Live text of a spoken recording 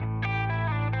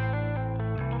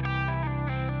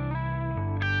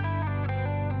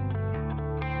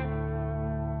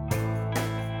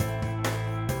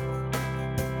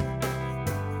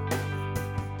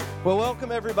Well,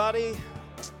 welcome everybody.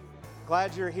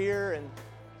 Glad you're here and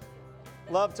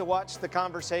love to watch the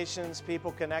conversations,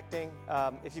 people connecting.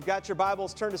 If you've got your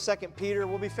Bibles, turn to 2 Peter.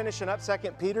 We'll be finishing up 2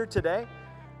 Peter today.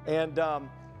 And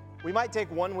we might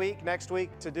take 1 week next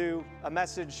week to do a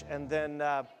message and then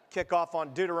kick off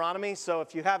on Deuteronomy. So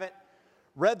if you haven't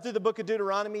read through the book of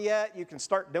Deuteronomy yet, you can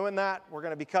start doing that. We're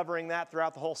going to be covering that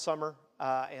throughout the whole summer.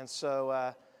 And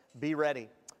so be ready.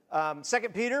 2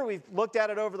 Peter, we've looked at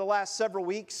it over the last several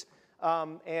weeks.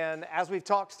 And as we've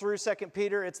talked through 2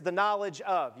 Peter, it's the knowledge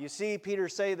of. You see Peter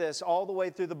say this all the way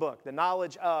through the book, the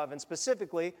knowledge of, and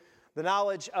specifically the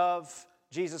knowledge of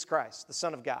Jesus Christ, the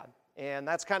Son of God. And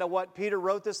that's kind of what Peter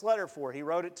wrote this letter for. He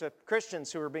wrote it to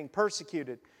Christians who were being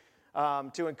persecuted,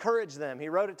 to encourage them. He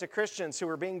wrote it to Christians who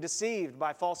were being deceived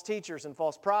by false teachers and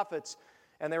false prophets,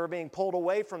 and they were being pulled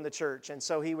away from the church. And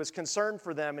so he was concerned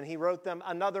for them, and he wrote them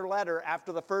another letter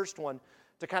after the first one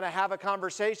to kind of have a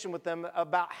conversation with them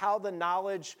about how the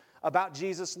knowledge about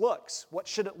Jesus looks. What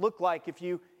should it look like if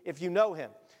you know him?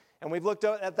 And we've looked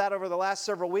at that over the last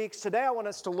several weeks. Today I want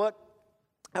us to look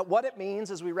at what it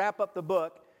means as we wrap up the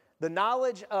book, the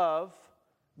knowledge of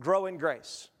grow in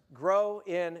grace. Grow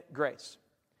in grace.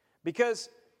 Because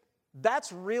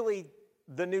that's really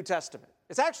the New Testament.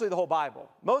 It's actually the whole Bible.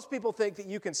 Most people think that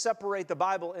you can separate the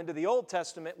Bible into the Old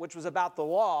Testament, which was about the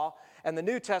law, and the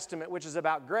New Testament, which is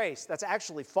about grace. That's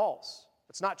actually false.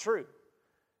 It's not true.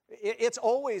 It's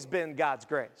always been God's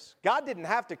grace. God didn't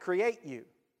have to create you.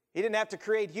 He didn't have to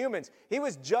create humans. He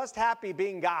was just happy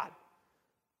being God.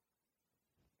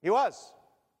 He was.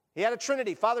 He had a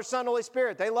Trinity, Father, Son, Holy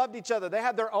Spirit. They loved each other. They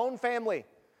had their own family.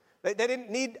 They didn't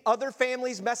need other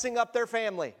families messing up their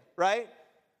family, right?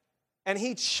 And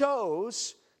he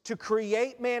chose to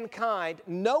create mankind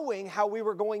knowing how we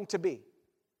were going to be.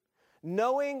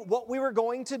 Knowing what we were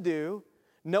going to do,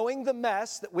 knowing the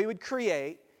mess that we would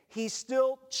create, he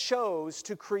still chose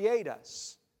to create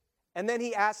us. And then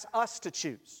he asks us to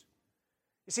choose.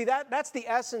 You see, that's the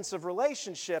essence of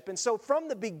relationship. And so from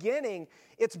the beginning,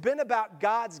 it's been about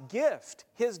God's gift,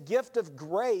 his gift of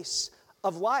grace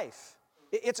of life.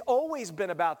 It's always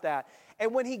been about that.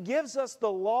 And when he gives us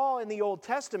the law in the Old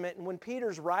Testament, and when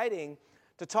Peter's writing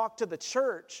to talk to the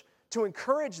church, to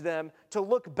encourage them to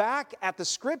look back at the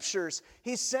Scriptures,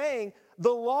 he's saying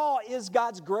the law is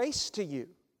God's grace to you.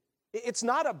 It's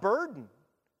not a burden.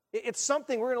 It's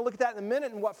something, we're going to look at that in a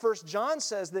minute, and what 1 John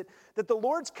says, that the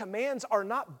Lord's commands are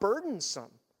not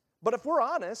burdensome. But if we're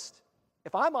honest,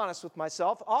 if I'm honest with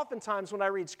myself, oftentimes when I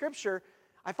read Scripture,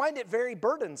 I find it very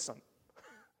burdensome.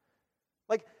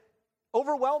 Like,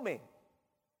 overwhelming.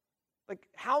 Like,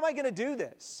 how am I going to do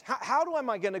this? How am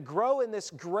I going to grow in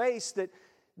this grace that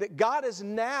God has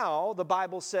now, the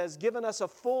Bible says, given us a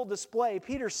full display?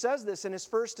 Peter says this in his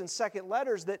first and second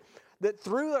letters, that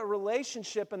through a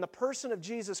relationship in the person of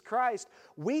Jesus Christ,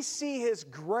 we see his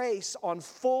grace on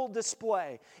full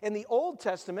display. In the Old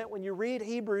Testament, when you read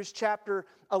Hebrews chapter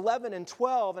 11 and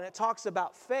 12, and it talks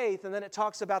about faith, and then it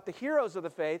talks about the heroes of the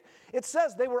faith, it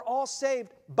says they were all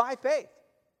saved by faith.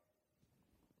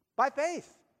 By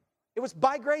faith. It was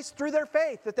by grace through their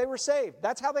faith that they were saved.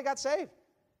 That's how they got saved.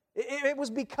 It was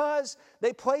because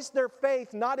they placed their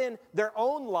faith not in their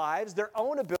own lives, their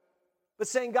own ability, but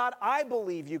saying, God, I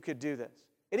believe you could do this.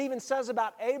 It even says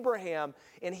about Abraham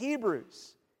in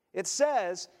Hebrews. It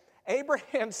says,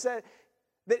 Abraham said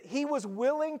that he was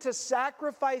willing to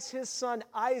sacrifice his son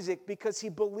Isaac because he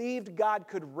believed God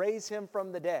could raise him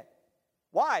from the dead.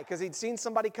 Why? Because he'd seen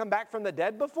somebody come back from the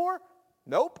dead before?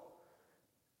 Nope.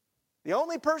 The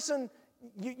only person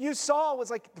you saw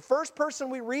was like the first person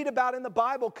we read about in the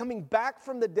Bible coming back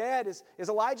from the dead is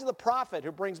Elijah the prophet,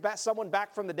 who brings back someone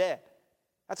back from the dead.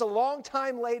 That's a long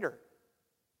time later.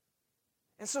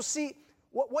 And so see,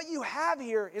 what you have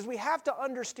here is we have to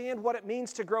understand what it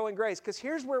means to grow in grace, because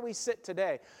here's where we sit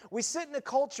today. We sit in a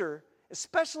culture,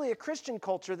 especially a Christian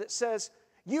culture, that says,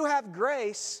 you have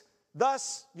grace,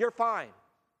 thus you're fine.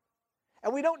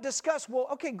 And we don't discuss, well,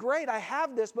 okay, great, I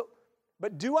have this,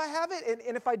 but do I have it?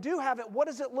 And if I do have it, what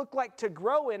does it look like to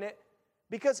grow in it?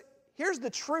 Because here's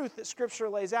the truth that Scripture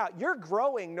lays out. You're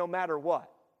growing no matter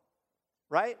what,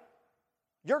 right?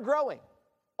 You're growing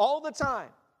all the time.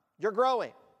 You're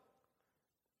growing.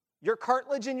 Your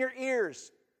cartilage in your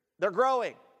ears, they're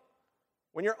growing.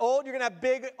 When you're old, you're going to have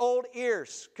big old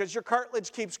ears because your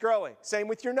cartilage keeps growing. Same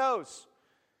with your nose.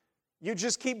 You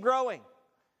just keep growing.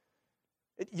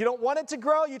 You don't want it to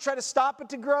grow. You try to stop it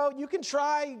to grow. You can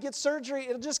try, you get surgery.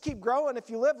 It'll just keep growing if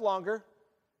you live longer.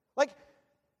 Like,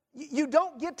 you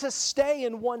don't get to stay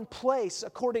in one place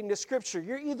according to Scripture.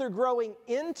 You're either growing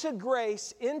into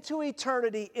grace, into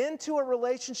eternity, into a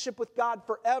relationship with God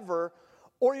forever,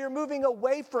 or you're moving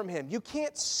away from Him. You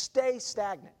can't stay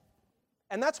stagnant.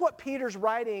 And that's what Peter's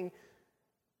writing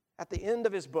at the end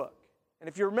of his book. And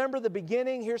if you remember the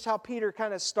beginning, here's how Peter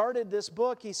kind of started this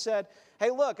book. He said, hey,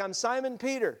 look, I'm Simon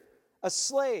Peter, a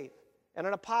slave and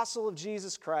an apostle of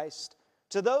Jesus Christ,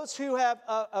 to those who have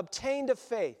obtained a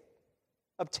faith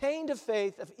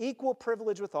of equal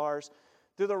privilege with ours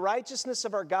through the righteousness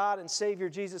of our God and Savior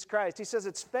Jesus Christ. He says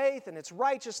it's faith and it's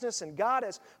righteousness, and God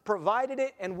has provided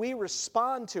it, and we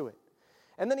respond to it.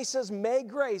 And then he says, may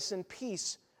grace and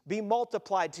peace be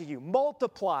multiplied to you.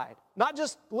 Multiplied. Not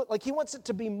just, like he wants it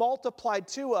to be multiplied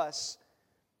to us.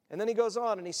 And then he goes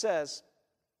on and he says,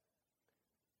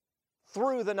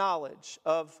 through the knowledge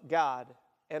of God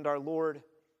and our Lord,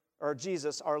 or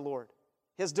Jesus our Lord.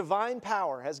 His divine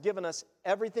power has given us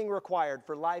everything required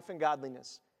for life and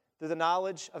godliness through the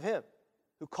knowledge of Him,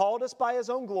 who called us by His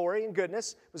own glory and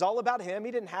goodness. It was all about Him.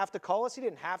 He didn't have to call us. He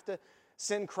didn't have to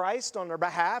send Christ on our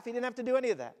behalf. He didn't have to do any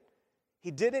of that.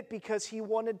 He did it because He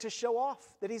wanted to show off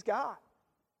that He's God.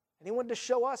 And He wanted to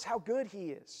show us how good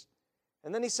He is.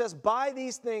 And then He says, by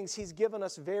these things He's given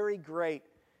us very great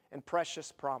and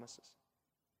precious promises.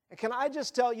 And can I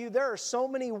just tell you, there are so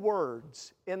many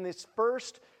words in this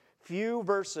first few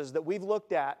verses that we've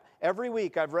looked at. Every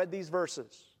week I've read these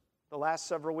verses the last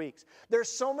several weeks. There's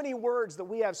so many words that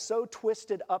we have so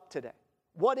twisted up today.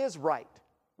 What is right?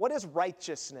 What is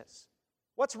righteousness?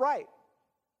 What's right?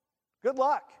 Good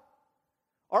luck.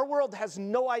 Our world has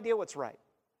no idea what's right.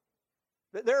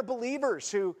 There are believers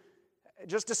who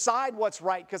just decide what's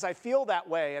right because I feel that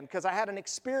way and because I had an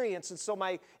experience, and so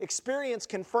my experience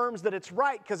confirms that it's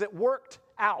right because it worked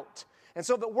out. And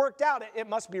so if it worked out, it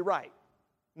must be right.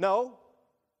 No.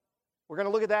 We're going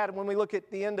to look at that when we look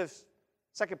at the end of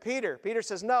 2 Peter. Peter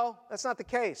says, no, that's not the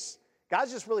case.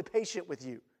 God's just really patient with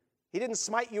you. He didn't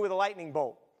smite you with a lightning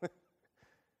bolt.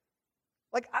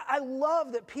 Like, I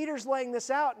love that Peter's laying this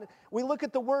out. And we look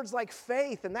at the words like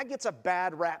faith, and that gets a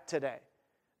bad rap today.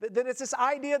 That it's this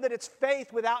idea that it's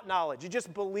faith without knowledge. You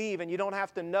just believe and you don't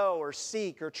have to know or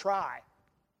seek or try.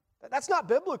 That's not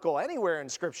biblical anywhere in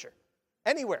Scripture.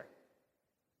 Anywhere.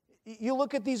 You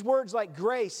look at these words like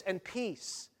grace and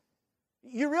peace.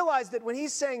 You realize that when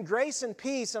he's saying grace and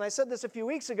peace, and I said this a few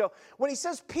weeks ago, when he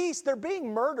says peace, they're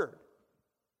being murdered.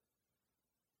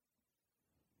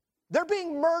 They're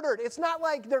being murdered. It's not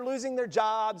like they're losing their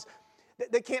jobs.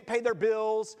 They can't pay their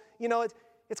bills. You know,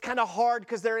 it's kind of hard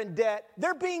because they're in debt.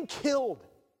 They're being killed,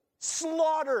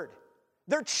 slaughtered.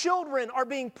 Their children are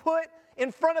being put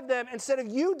in front of them and said, if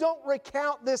you don't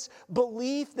recount this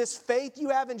belief, this faith you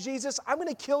have in Jesus, I'm going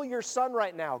to kill your son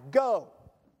right now. Go.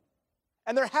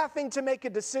 And they're having to make a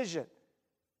decision.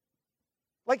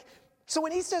 Like, so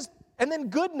when he says, and then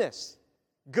goodness,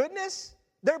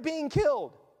 they're being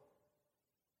killed.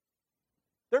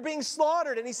 They're being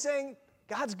slaughtered. And he's saying,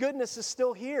 God's goodness is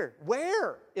still here.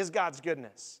 Where is God's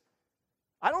goodness?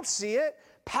 I don't see it.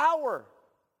 Power.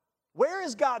 Where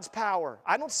is God's power?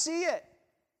 I don't see it.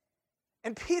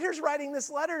 And Peter's writing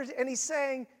this letter, and he's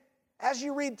saying, as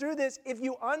you read through this, if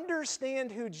you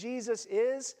understand who Jesus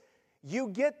is, you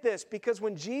get this, because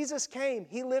when Jesus came,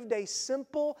 he lived a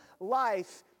simple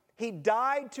life. He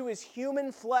died to his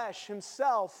human flesh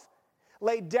himself,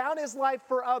 laid down his life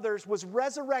for others, was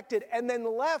resurrected, and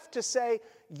then left to say,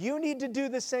 you need to do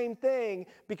the same thing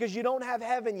because you don't have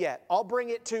heaven yet. I'll bring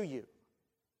it to you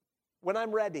when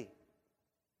I'm ready.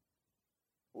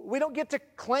 We don't get to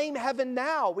claim heaven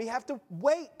now. We have to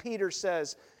wait, Peter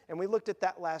says. And we looked at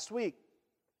that last week.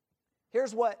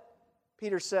 Here's what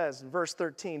Peter says in verse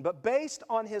 13. But based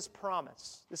on his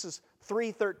promise, this is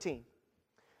 3:13.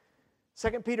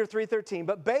 2 Peter 3:13.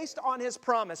 But based on his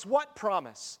promise, what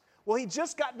promise? Well, he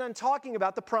just got done talking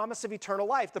about the promise of eternal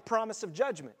life, the promise of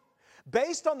judgment.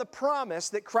 Based on the promise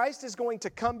that Christ is going to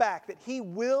come back, that he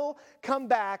will come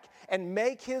back and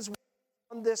make his way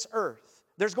on this earth.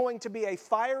 There's going to be a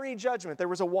fiery judgment. There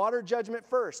was a water judgment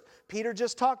first. Peter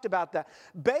just talked about that.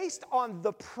 Based on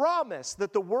the promise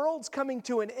that the world's coming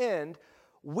to an end,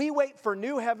 we wait for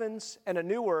new heavens and a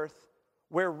new earth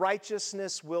where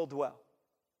righteousness will dwell.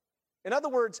 In other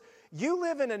words, you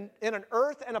live in an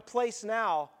earth and a place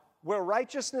now where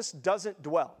righteousness doesn't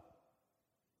dwell.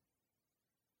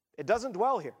 It doesn't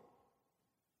dwell here.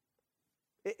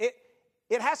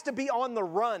 It has to be on the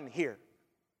run here.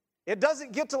 It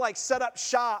doesn't get to like set up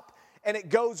shop and it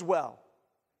goes well.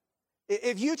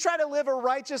 If you try to live a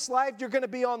righteous life, you're going to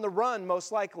be on the run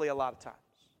most likely a lot of times.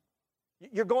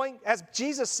 You're going, as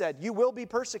Jesus said, you will be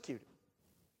persecuted.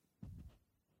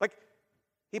 Like,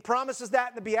 he promises that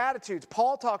in the Beatitudes.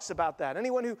 Paul talks about that.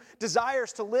 Anyone who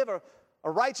desires to live a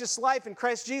righteous life in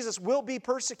Christ Jesus will be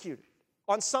persecuted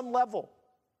on some level.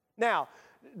 Now,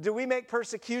 Do we make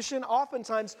persecution?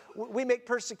 Oftentimes, we make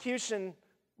persecution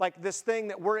like this thing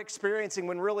that we're experiencing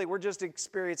when really we're just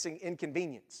experiencing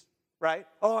inconvenience, right?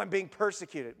 Oh, I'm being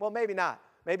persecuted. Well, maybe not.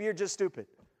 Maybe you're just stupid.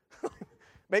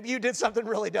 Maybe you did something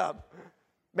really dumb.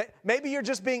 Maybe you're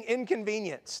just being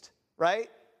inconvenienced, right?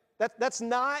 That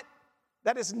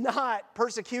is not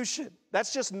persecution.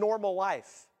 That's just normal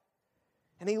life.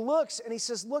 And he looks and he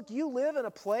says, look, you live in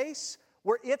a place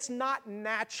where it's not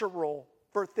natural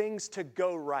for things to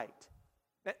go right.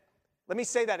 Let me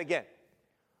say that again.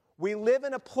 We live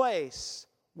in a place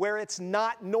where it's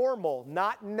not normal,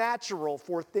 not natural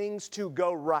for things to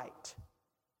go right.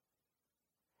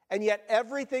 And yet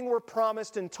everything we're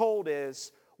promised and told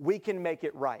is we can make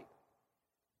it right.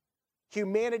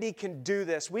 Humanity can do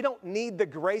this. We don't need the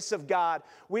grace of God.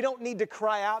 We don't need to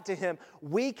cry out to Him.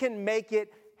 We can make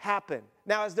it happen.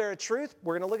 Now, is there a truth?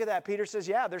 We're going to look at that. Peter says,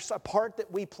 yeah, there's a part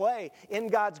that we play in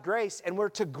God's grace, and we're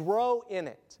to grow in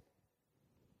it.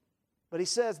 But he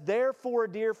says, therefore,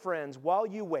 dear friends, while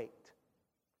you wait.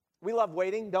 We love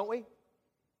waiting, don't we?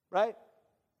 Right?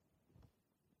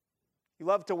 You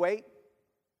love to wait?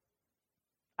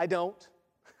 I don't.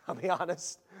 I'll be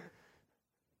honest.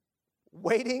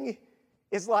 Waiting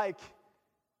is like,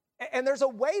 and there's a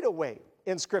way to wait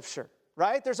in Scripture,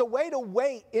 right? There's a way to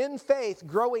wait in faith,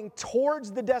 growing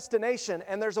towards the destination,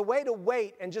 and there's a way to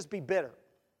wait and just be bitter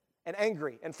and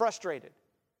angry and frustrated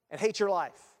and hate your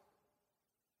life.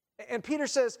 And Peter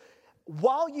says,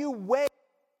 while you wait,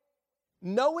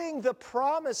 knowing the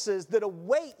promises that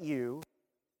await you,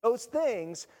 those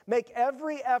things, make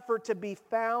every effort to be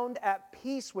found at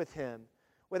peace with Him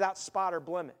without spot or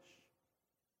blemish.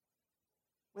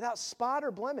 Without spot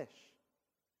or blemish.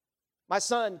 My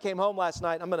son came home last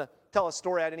night. I'm going to tell a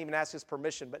story. I didn't even ask his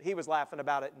permission, but he was laughing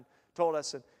about it and told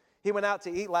us. And he went out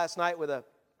to eat last night with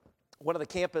one of the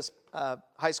campus,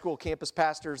 high school campus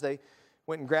pastors. They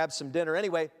went and grabbed some dinner.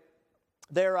 Anyway,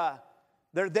 they're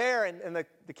there, and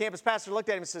the campus pastor looked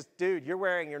at him and says, dude, you're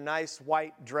wearing your nice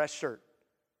white dress shirt.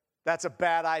 That's a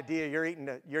bad idea. You're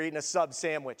eating a sub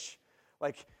sandwich.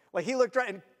 Like he looked right,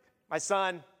 and my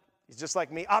son, he's just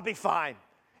like me. I'll be fine.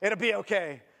 It'll be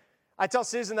okay. I tell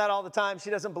Susan that all the time.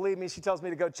 She doesn't believe me. She tells me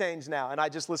to go change now, and I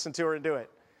just listen to her and do it.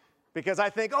 Because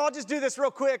I think, I'll just do this real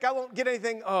quick. I won't get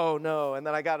anything. Oh, no, and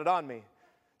then I got it on me.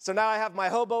 So now I have my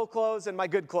hobo clothes and my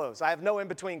good clothes. I have no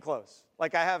in-between clothes.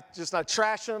 Like I have just I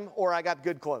trash them or I got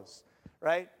good clothes,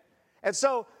 right? And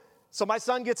so my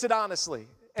son gets it honestly.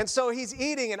 And so he's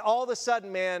eating, and all of a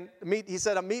sudden, man, he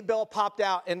said a meat bill popped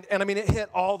out, and I mean, it hit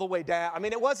all the way down. I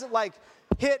mean, it wasn't like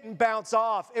hit and bounce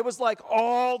off. It was like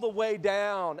all the way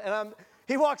down. And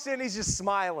he walks in, he's just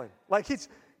smiling. Like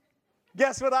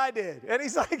guess what I did? And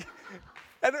he's like,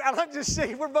 and I'm just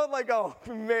shaking. We're both like, oh,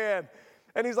 man.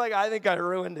 And he's like, I think I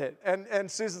ruined it.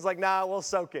 And Susan's like, nah, we'll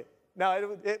soak it.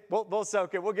 No, we'll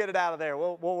soak it. We'll get it out of there.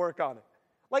 We'll work on it.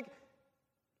 Like,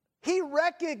 he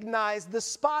recognized the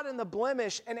spot and the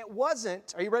blemish, and it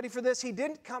wasn't, are you ready for this? He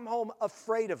didn't come home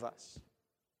afraid of us.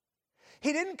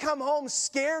 He didn't come home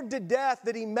scared to death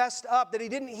that he messed up, that he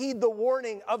didn't heed the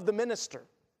warning of the minister.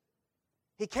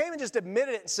 He came and just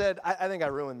admitted it and said, I think I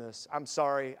ruined this. I'm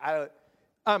sorry.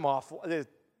 I'm awful.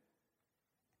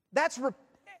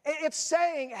 It's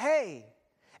saying, hey,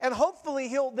 and hopefully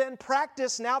he'll then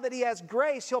practice, now that he has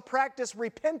grace, he'll practice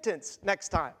repentance next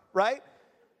time, right?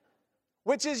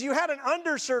 Which is you had an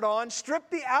undershirt on, strip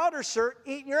the outer shirt,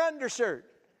 eat your undershirt,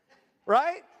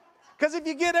 right? Because if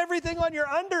you get everything on your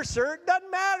undershirt, doesn't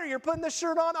matter. You're putting the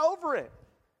shirt on over it,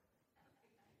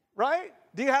 right?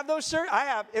 Do you have those shirts? I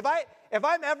have. If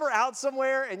I'm ever out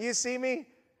somewhere and you see me,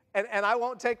 and I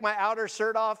won't take my outer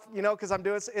shirt off, because I'm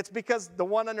doing it's because the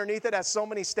one underneath it has so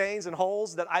many stains and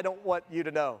holes that I don't want you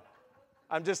to know.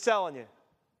 I'm just telling you.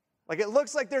 Like it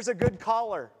looks like there's a good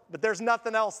collar, but there's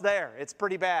nothing else there. It's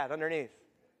pretty bad underneath.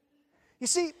 You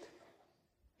see,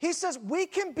 he says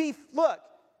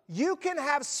you can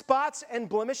have spots and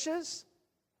blemishes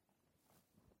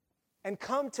and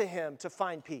come to Him to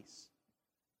find peace.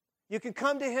 You can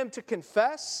come to Him to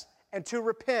confess and to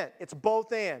repent. It's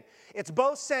both and. It's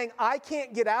both saying, I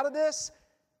can't get out of this,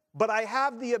 but I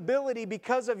have the ability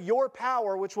because of your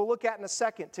power, which we'll look at in a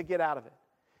second, to get out of it.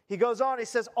 He goes on, he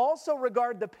says, also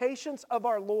regard the patience of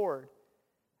our Lord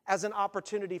as an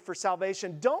opportunity for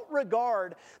salvation. Don't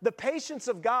regard the patience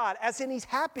of God as in He's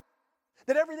happy,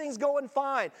 that everything's going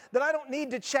fine, that I don't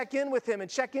need to check in with Him and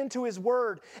check into His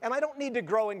Word, and I don't need to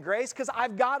grow in grace because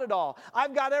I've got it all.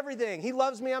 I've got everything. He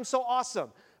loves me. I'm so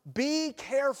awesome. Be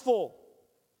careful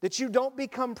that you don't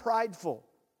become prideful,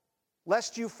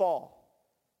 lest you fall,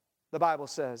 the Bible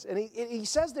says. And he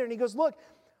says there, and he goes, look,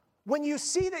 when you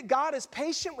see that God is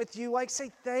patient with you, like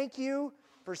say, thank you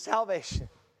for salvation.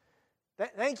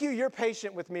 Thank you, you're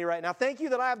patient with me right now. Thank you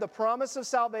that I have the promise of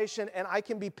salvation and I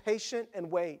can be patient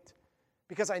and wait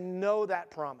because I know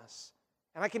that promise.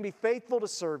 And I can be faithful to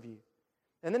serve you.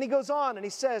 And then he goes on and he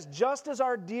says, just as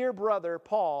our dear brother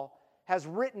Paul has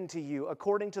written to you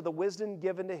according to the wisdom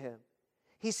given to him.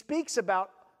 He speaks about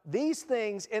these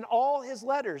things in all his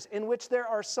letters, in which there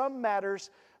are some matters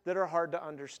that are hard to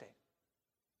understand.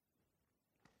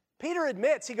 Peter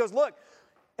admits, he goes, look,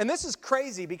 and this is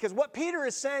crazy because what Peter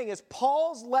is saying is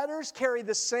Paul's letters carry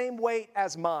the same weight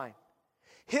as mine.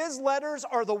 His letters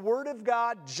are the Word of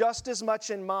God just as much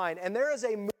in mine. And there is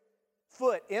a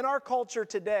foot in our culture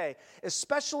today,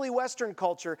 especially Western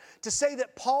culture, to say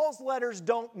that Paul's letters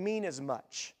don't mean as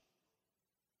much.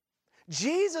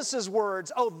 Jesus'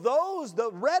 words, the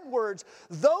red words,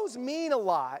 those mean a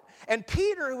lot. And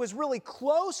Peter, who was really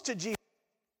close to Jesus,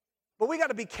 but we got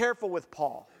to be careful with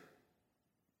Paul.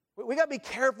 We got to be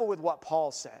careful with what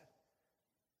Paul said.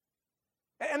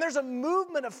 And there's a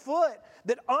movement afoot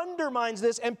that undermines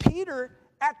this, and Peter,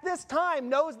 at this time,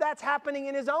 knows that's happening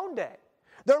in his own day.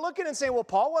 They're looking and saying, well,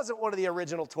 Paul wasn't one of the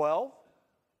original 12.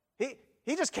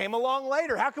 He just came along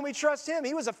later. How can we trust him?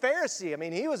 He was a Pharisee. I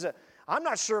mean, I'm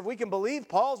not sure if we can believe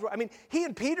he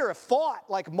and Peter have fought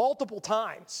like multiple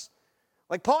times.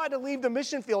 Like Paul had to leave the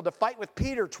mission field to fight with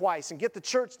Peter twice and get the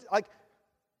church. Like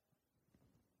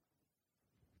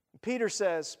Peter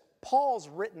says, Paul's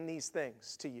written these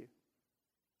things to you.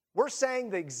 We're saying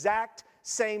the exact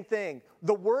same thing.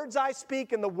 The words I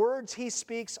speak and the words he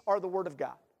speaks are the Word of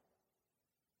God.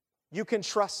 You can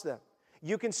trust them.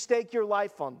 You can stake your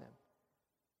life on them.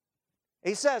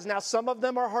 He says, now some of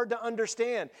them are hard to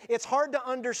understand. It's hard to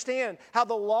understand how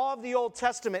the law of the Old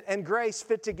Testament and grace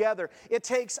fit together. It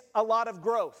takes a lot of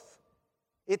growth.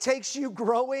 It takes you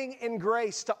growing in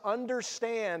grace to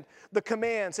understand the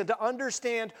commands and to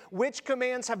understand which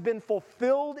commands have been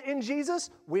fulfilled in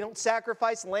Jesus. We don't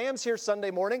sacrifice lambs here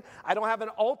Sunday morning. I don't have an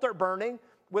altar burning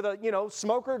with a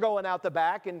smoker going out the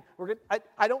back, and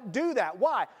I don't do that.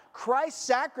 Why? Christ's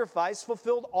sacrifice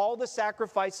fulfilled all the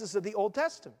sacrifices of the Old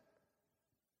Testament.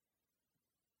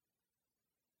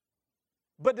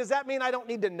 But does that mean I don't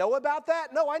need to know about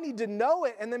that? No, I need to know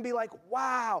it and then be like,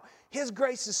 wow, His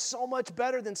grace is so much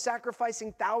better than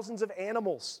sacrificing thousands of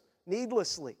animals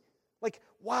needlessly. Like,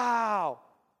 wow.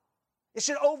 It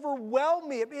should overwhelm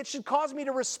me. It should cause me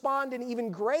to respond in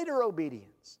even greater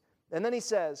obedience. And then he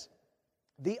says,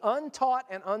 the untaught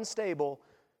and unstable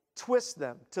twist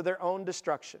them to their own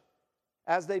destruction,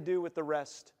 as they do with the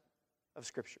rest of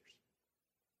Scriptures.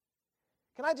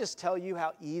 Can I just tell you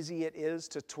how easy it is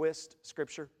to twist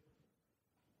Scripture?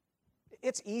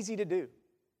 It's easy to do.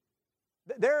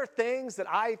 There are things that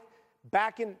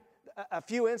back in a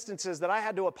few instances that I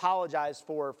had to apologize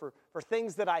for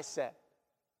things that I said.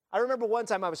 I remember one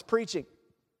time I was preaching,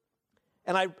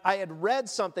 and I had read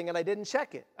something and I didn't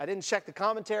check it. I didn't check the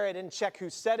commentary. I didn't check who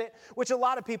said it, which a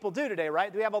lot of people do today,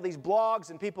 right? We have all these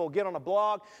blogs, and people get on a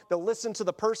blog. They'll listen to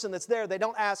the person that's there. They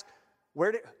don't ask,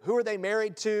 who are they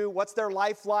married to? What's their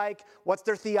life like? What's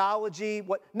their theology?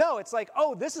 No, it's like,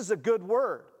 oh, this is a good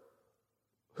word.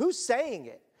 Who's saying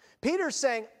it? Peter's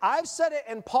saying, I've said it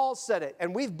and Paul said it,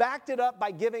 and we've backed it up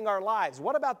by giving our lives.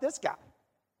 What about this guy?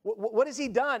 What has he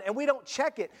done? And we don't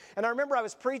check it. And I remember I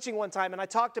was preaching one time, and I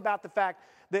talked about the fact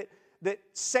that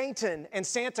Satan and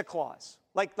Santa Claus,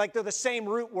 like they're the same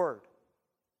root word.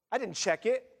 I didn't check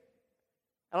it.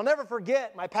 And I'll never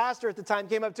forget, my pastor at the time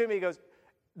came up to me, he goes,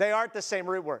 they aren't the same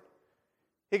root word.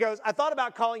 He goes, I thought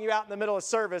about calling you out in the middle of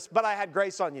service, but I had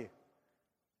grace on you.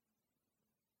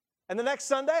 And the next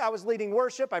Sunday, I was leading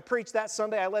worship. I preached that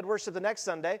Sunday. I led worship the next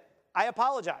Sunday. I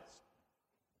apologized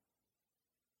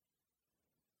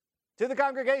to the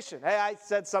congregation. Hey, I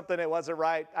said something that wasn't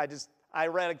right. I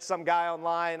read some guy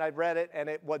online. I read it, and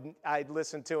it wasn't. I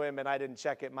listened to him, and I didn't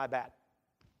check it. My bad.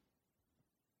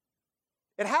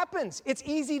 It happens. It's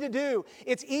easy to do.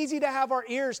 It's easy to have our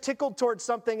ears tickled towards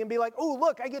something and be like, oh,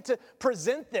 look, I get to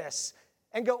present this.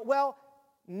 And go, well,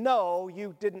 no,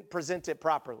 you didn't present it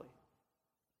properly.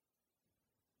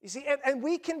 You see, and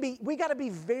we got to be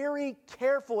very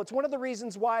careful. It's one of the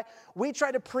reasons why we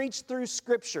try to preach through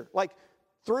Scripture, like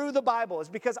through the Bible, is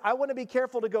because I want to be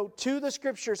careful to go to the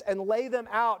Scriptures and lay them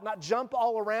out, not jump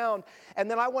all around, and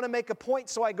then I want to make a point,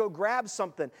 so I go grab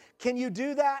something. Can you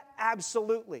do that?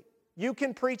 Absolutely. You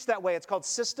can preach that way. It's called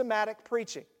systematic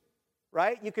preaching,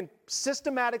 right? You can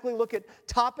systematically look at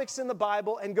topics in the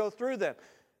Bible and go through them.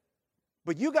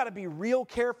 But you got to be real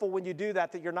careful when you do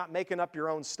that you're not making up your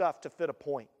own stuff to fit a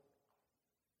point.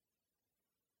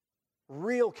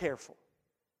 Real careful.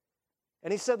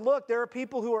 And he said, look, there are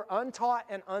people who are untaught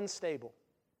and unstable.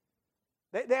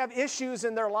 They have issues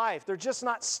in their life. They're just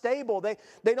not stable. They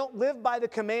don't live by the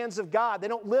commands of God. They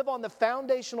don't live on the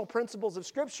foundational principles of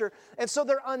Scripture, and so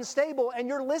they're unstable, and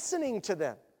you're listening to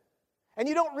them. And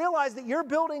you don't realize that you're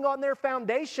building on their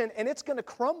foundation, and it's going to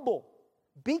crumble.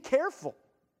 Be careful.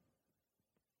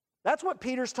 That's what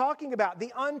Peter's talking about,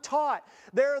 the untaught.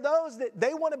 There are those that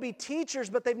they want to be teachers,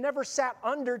 but they've never sat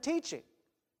under teaching.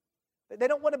 They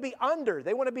don't want to be under.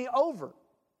 They want to be over.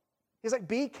 He's like,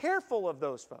 be careful of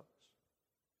those folks.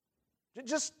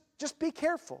 Just be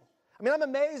careful. I mean, I'm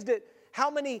amazed at how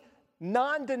many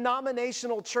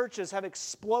non-denominational churches have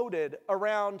exploded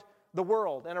around the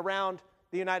world and around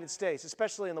the United States,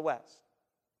 especially in the West.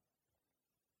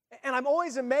 And I'm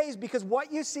always amazed because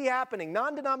what you see happening,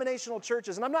 non-denominational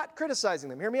churches, and I'm not criticizing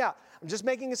them, hear me out. I'm just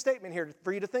making a statement here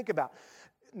for you to think about.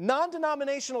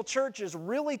 Non-denominational churches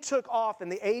really took off in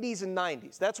the 80s and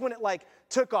 90s. That's when it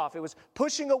took off. It was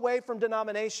pushing away from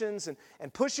denominations and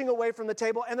pushing away from the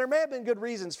table. And there may have been good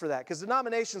reasons for that because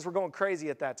denominations were going crazy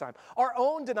at that time. Our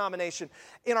own denomination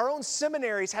in our own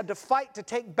seminaries had to fight to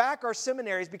take back our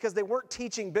seminaries because they weren't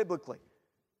teaching biblically.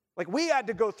 We had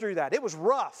to go through that. It was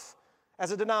rough as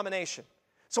a denomination.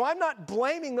 So I'm not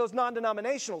blaming those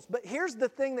non-denominationals, but here's the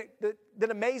thing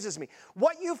that amazes me.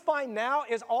 What you find now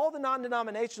is all the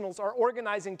non-denominationals are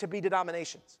organizing to be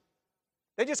denominations.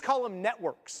 They just call them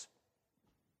networks.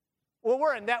 Well,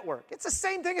 we're a network. It's the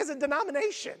same thing as a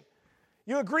denomination.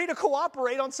 You agree to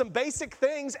cooperate on some basic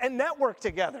things and network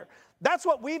together. That's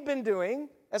what we've been doing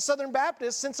as Southern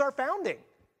Baptists since our founding.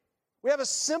 We have a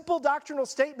simple doctrinal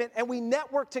statement and we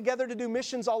network together to do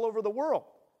missions all over the world.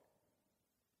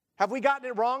 Have we gotten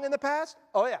it wrong in the past?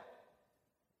 Oh, yeah.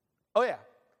 Oh, yeah.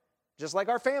 Just like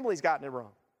our family's gotten it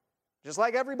wrong. Just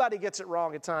like everybody gets it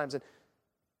wrong at times. And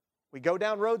we go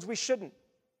down roads we shouldn't.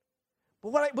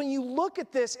 But when you look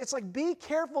at this, it's like be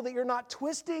careful that you're not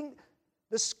twisting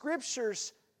the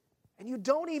Scriptures and you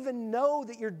don't even know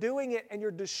that you're doing it and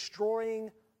you're destroying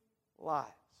lives.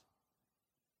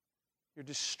 You're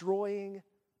destroying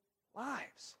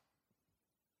lives.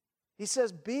 He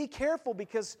says be careful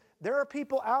because there are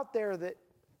people out there that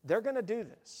they're going to do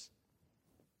this.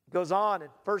 It goes on in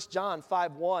 1 John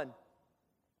 5:1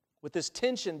 with this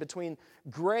tension between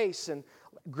grace and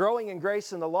growing in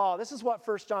grace and the law. This is what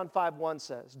 1 John 5:1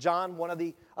 says. John, one of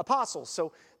the apostles.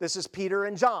 So this is Peter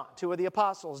and John, two of the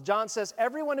apostles. John says,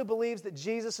 everyone who believes that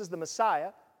Jesus is the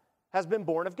Messiah has been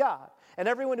born of God. And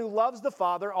everyone who loves the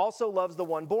Father also loves the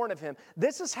one born of him.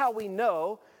 This is how we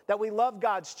know that we love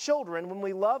God's children when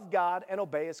we love God and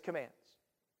obey his commands.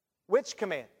 Which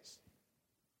commands?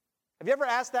 Have you ever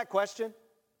asked that question?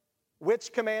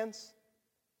 Which commands?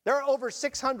 There are over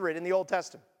 600 in the Old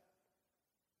Testament.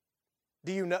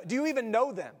 Do you even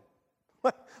know them?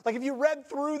 Have you read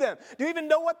through them? Do you even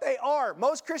know what they are?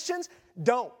 Most Christians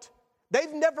don't.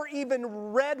 They've never even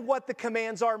read what the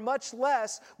commands are, much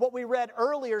less what we read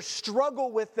earlier,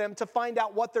 struggle with them to find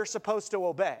out what they're supposed to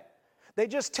obey. They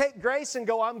just take grace and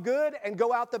go, I'm good, and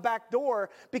go out the back door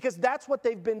because that's what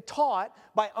they've been taught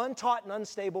by untaught and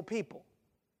unstable people.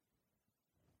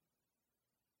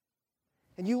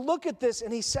 And you look at this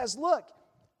and he says, look,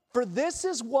 for this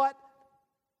is what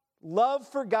love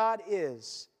for God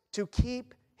is, to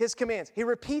keep his commands. He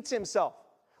repeats himself.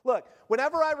 Look,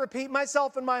 whenever I repeat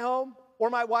myself in my home or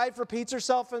my wife repeats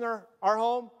herself in our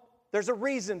home, there's a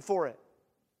reason for it.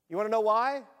 You want to know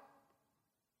why?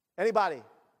 Anybody?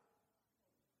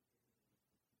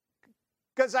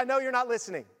 Because I know you're not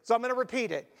listening, so I'm going to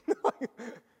repeat it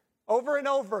over and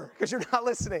over because you're not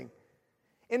listening.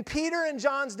 In Peter and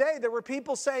John's day, there were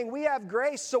people saying, we have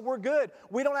grace, so we're good.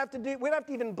 We don't have to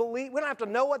even believe, we don't have to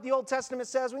know what the Old Testament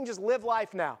says. We can just live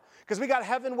life now because we got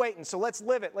heaven waiting, so let's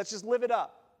live it. Let's just live it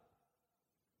up.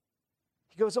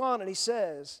 He goes on and he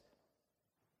says,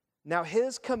 now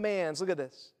his commands, look at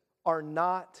this, are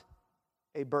not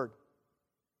a burden.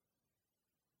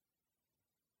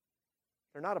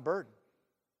 They're not a burden.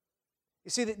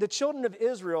 You see, the children of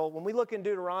Israel, when we look in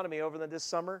Deuteronomy over this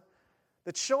summer,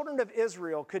 the children of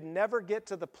Israel could never get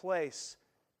to the place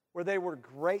where they were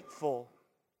grateful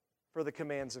for the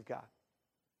commands of God.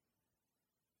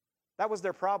 That was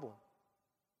their problem.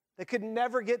 They could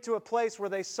never get to a place where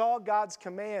they saw God's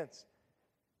commands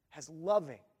as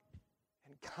loving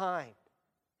and kind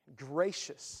and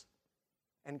gracious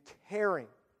and caring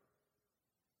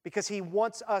because he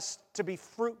wants us to be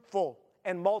fruitful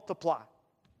and multiply.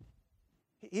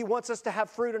 He wants us to have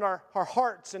fruit in our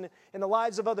hearts and in the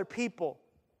lives of other people.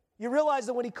 You realize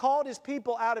that when he called his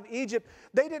people out of Egypt,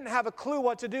 they didn't have a clue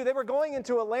what to do. They were going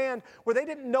into a land where they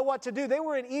didn't know what to do. They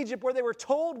were in Egypt where they were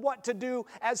told what to do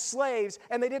as slaves,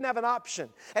 and they didn't have an option.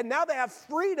 And now they have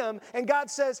freedom, and God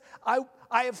says, I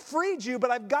have freed you, but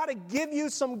I've got to give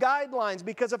you some guidelines,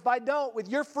 because if I don't, with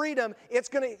your freedom, it's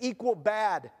going to equal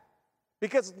bad.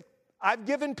 Because I've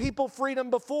given people freedom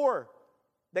before.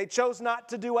 They chose not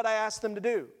to do what I asked them to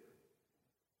do.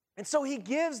 And so he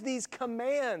gives these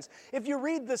commands. If you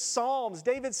read the Psalms,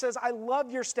 David says, I love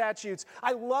your statutes.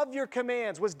 I love your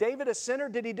commands. Was David a sinner?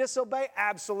 Did he disobey?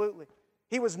 Absolutely.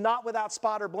 He was not without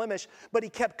spot or blemish, but he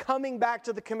kept coming back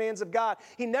to the commands of God.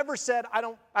 He never said, I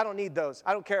don't need those.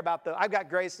 I don't care about those. I've got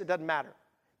grace. It doesn't matter.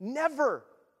 Never.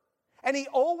 And he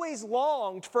always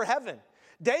longed for heaven.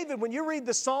 David, when you read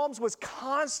the Psalms, was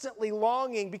constantly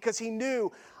longing because he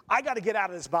knew, I got to get out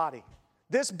of this body.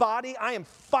 This body, I am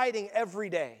fighting every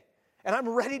day, and I'm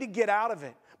ready to get out of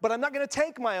it. But I'm not going to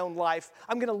take my own life.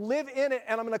 I'm going to live in it,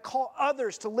 and I'm going to call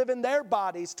others to live in their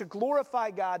bodies, to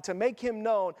glorify God, to make him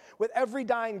known with every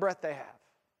dying breath they have.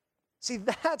 See,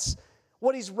 that's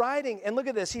what he's writing. And look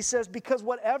at this. He says, because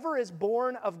whatever is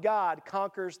born of God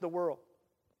conquers the world.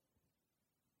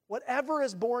 Whatever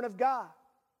is born of God.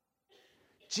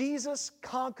 Jesus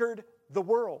conquered the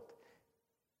world.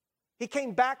 He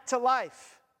came back to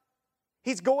life.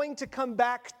 He's going to come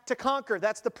back to conquer.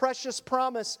 That's the precious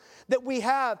promise that we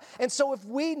have. And so if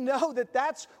we know that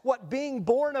that's what being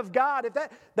born of God, if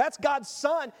that's God's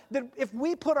Son, then if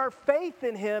we put our faith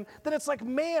in him, then it's like,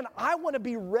 man, I want to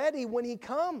be ready when he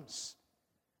comes.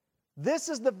 This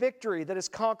is the victory that has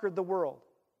conquered the world,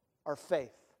 our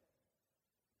faith.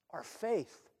 Our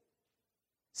faith.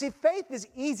 See, faith is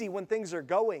easy when things are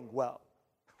going well,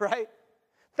 right?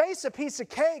 Faith's a piece of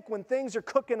cake when things are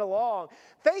cooking along.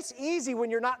 Faith's easy when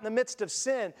you're not in the midst of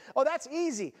sin. Oh, that's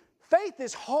easy. Faith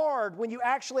is hard when you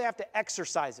actually have to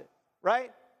exercise it,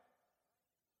 right?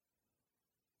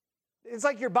 It's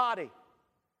like your body.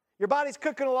 Your body's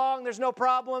cooking along, there's no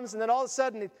problems, and then all of a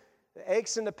sudden the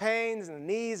aches and the pains and the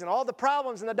knees and all the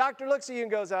problems, and the doctor looks at you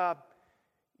and goes,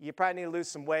 you probably need to lose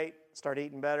some weight, start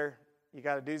eating better. You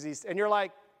got to do these. And you're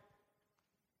like,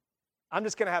 I'm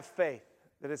just going to have faith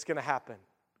that it's going to happen.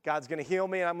 God's going to heal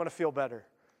me and I'm going to feel better.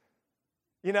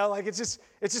 You know, like it's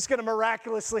just going to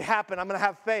miraculously happen. I'm going to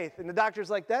have faith. And the doctor's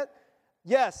like, that?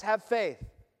 Yes, have faith.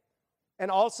 And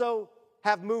also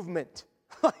have movement.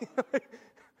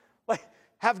 like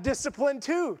have discipline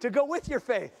too, to go with your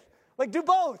faith. Like do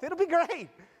both. It'll be great.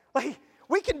 Like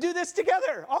we can do this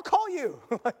together. I'll call you.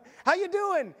 How you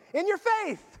doing? In your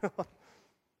faith.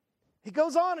 He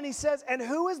goes on and he says, and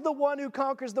who is the one who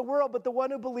conquers the world but the one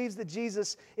who believes that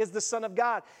Jesus is the Son of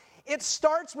God? It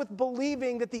starts with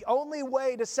believing that the only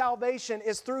way to salvation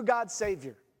is through God's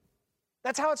Savior.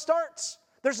 That's how it starts.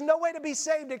 There's no way to be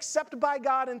saved except by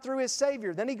God and through his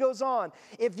Savior. Then he goes on,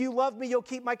 if you love me, you'll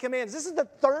keep my commands. This is the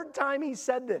third time he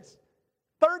said this.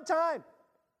 Third time.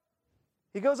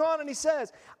 He goes on and he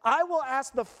says, I will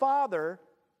ask the Father,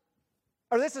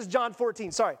 or this is John 14,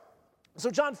 sorry. So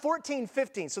John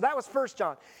 14:15, so that was 1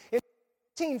 John. In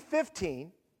 14:15,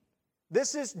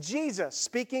 this is Jesus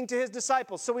speaking to his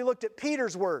disciples. So we looked at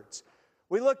Peter's words.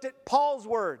 We looked at Paul's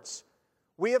words.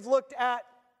 We have looked at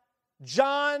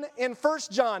John in 1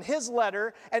 John, his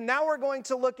letter, and now we're going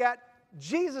to look at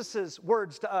Jesus'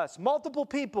 words to us. Multiple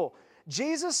people.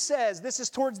 Jesus says this is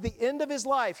towards the end of his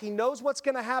life. He knows what's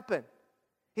going to happen.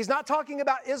 He's not talking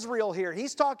about Israel here.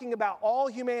 He's talking about all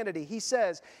humanity. He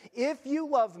says, if you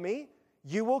love me,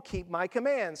 you will keep my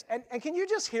commands. And can you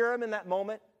just hear him in that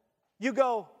moment? You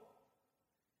go,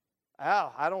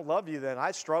 oh, I don't love you then.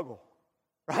 I struggle,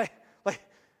 right?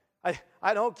 Like,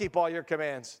 I don't keep all your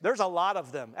commands. There's a lot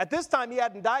of them. At this time, he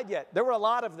hadn't died yet. There were a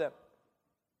lot of them.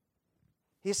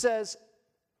 He says,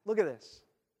 look at this.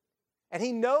 And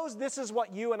he knows this is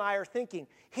what you and I are thinking.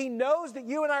 He knows that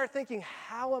you and I are thinking,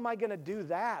 how am I going to do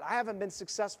that? I haven't been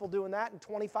successful doing that in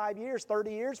 25 years,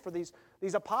 30 years for these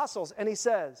apostles. And he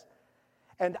says,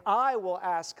 and I will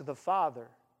ask the Father,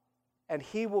 and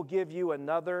he will give you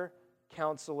another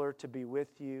counselor to be with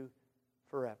you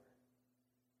forever.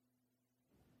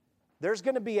 There's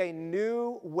going to be a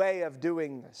new way of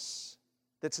doing this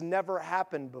that's never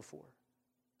happened before.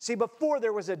 See, before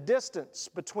there was a distance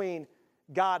between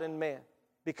God and man.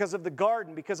 Because of the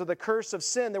garden, because of the curse of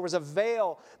sin, there was a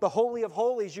veil, the Holy of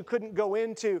Holies you couldn't go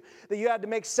into, that you had to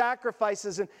make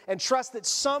sacrifices and trust that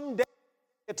someday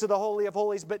you'd get to the Holy of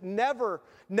Holies, but never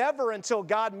until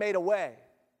God made a way.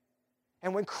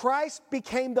 And when Christ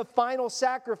became the final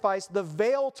sacrifice, the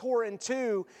veil tore in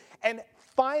two, and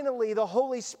finally the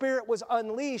Holy Spirit was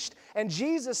unleashed, and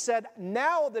Jesus said,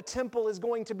 now the temple is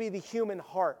going to be the human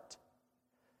heart.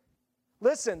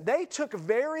 Listen, they took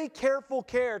very careful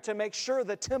care to make sure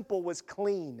the temple was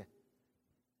clean.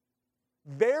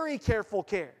 Very careful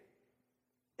care.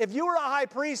 If you were a high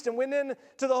priest and went into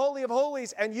the Holy of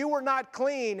Holies and you were not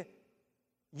clean,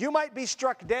 you might be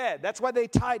struck dead. That's why they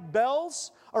tied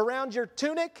bells around your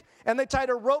tunic and they tied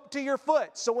a rope to your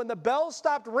foot. So when the bells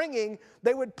stopped ringing,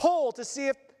 they would pull to see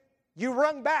if you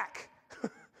rung back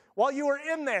while you were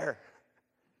in there.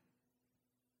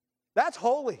 That's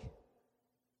holy.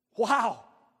 Wow.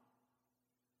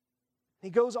 He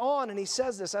goes on and he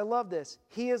says this. I love this.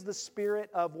 He is the Spirit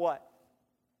of what?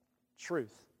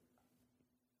 Truth.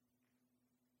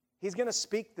 He's going to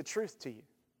speak the truth to you.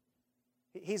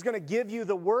 He's going to give you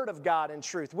the Word of God in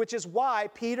truth, which is why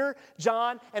Peter,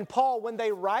 John, and Paul, when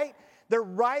they write, they're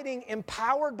writing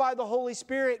empowered by the Holy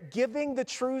Spirit, giving the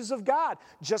truths of God,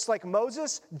 just like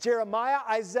Moses, Jeremiah,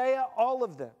 Isaiah, all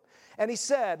of them. And he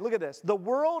said, look at this, the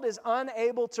world is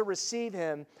unable to receive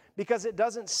him because it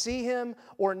doesn't see him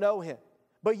or know him.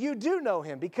 But you do know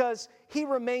him because he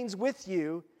remains with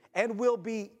you and will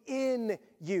be in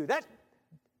you. That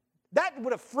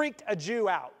would have freaked a Jew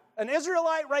out. An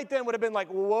Israelite right then would have been like,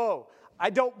 whoa, I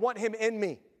don't want him in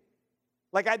me.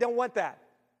 Like, I don't want that.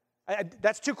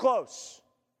 That's too close.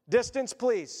 Distance,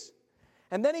 please.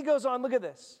 And then he goes on, look at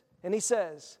this. And he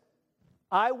says,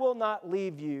 I will not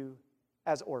leave you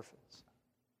as orphans.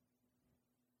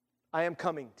 I am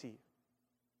coming to you.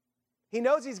 He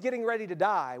knows he's getting ready to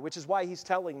die, which is why he's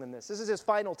telling them this. This is his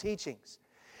final teachings.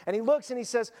 And he looks and he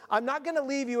says, I'm not going to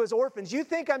leave you as orphans. You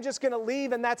think I'm just going to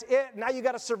leave and that's it. Now you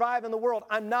got to survive in the world.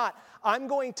 I'm not. I'm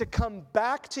going to come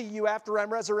back to you after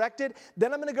I'm resurrected.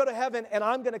 Then I'm going to go to heaven and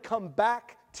I'm going to come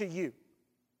back to you.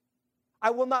 I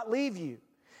will not leave you.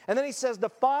 And then he says, the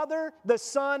Father, the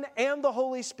Son, and the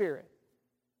Holy Spirit.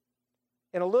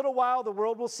 In a little while the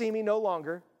world will see me no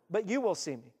longer, but you will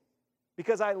see me.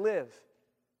 Because I live,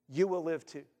 you will live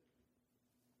too.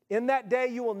 In that day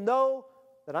you will know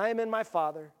that I am in my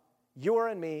Father, you are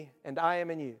in me, and I am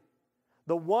in you.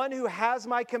 The one who has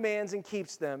my commands and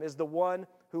keeps them is the one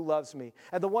who loves me.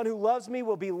 And the one who loves me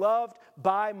will be loved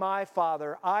by my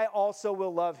Father. I also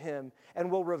will love him and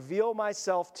will reveal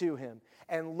myself to him.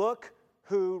 And look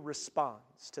who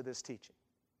responds to this teaching.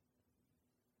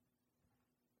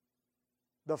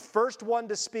 The first one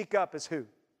to speak up is who?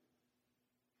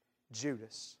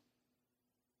 Judas,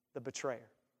 the betrayer.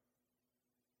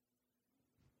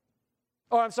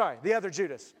 Oh, I'm sorry, the other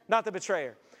Judas, not the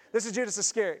betrayer. This is Judas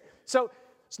Iscariot. So,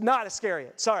 it's not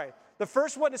Iscariot, sorry. The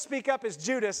first one to speak up is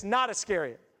Judas, not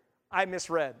Iscariot. I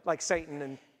misread, like Satan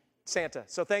and Santa.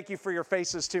 So thank you for your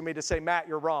faces to me to say, Matt,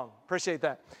 you're wrong. Appreciate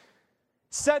that.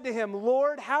 Said to him,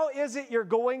 Lord, how is it you're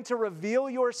going to reveal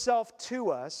yourself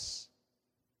to us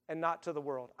and not to the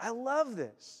world? I love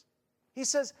this. He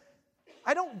says,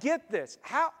 I don't get this.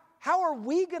 How are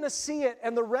we going to see it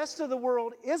and the rest of the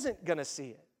world isn't going to see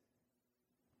it?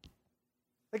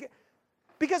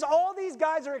 Because all these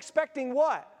guys are expecting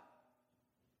what?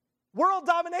 World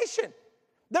domination.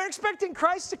 They're expecting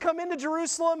Christ to come into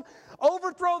Jerusalem,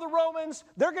 overthrow the Romans.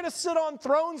 They're going to sit on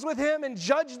thrones with him and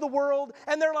judge the world.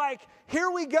 And they're like, here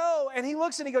we go. And he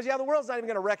looks and he goes, yeah, the world's not even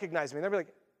going to recognize me. And they'll be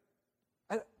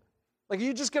like, are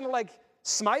you just going to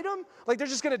smite them? Like they're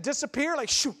just going to disappear? Like,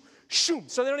 shoo, shoo.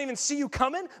 So they don't even see you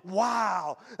coming?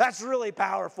 Wow, that's really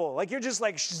powerful. Like you're just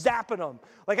zapping them.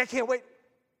 Like I can't wait.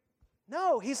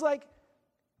 No, he's like,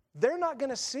 they're not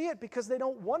going to see it because they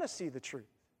don't want to see the truth.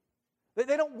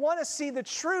 They don't want to see the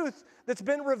truth that's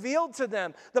been revealed to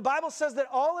them. The Bible says that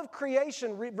all of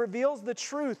creation reveals the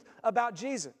truth about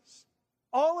Jesus.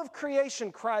 All of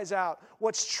creation cries out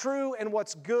what's true and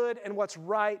what's good and what's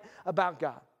right about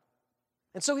God.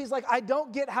 And so he's like, I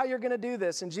don't get how you're going to do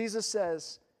this. And Jesus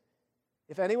says,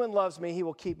 if anyone loves me, he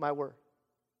will keep my word.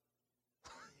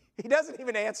 He doesn't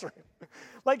even answer him.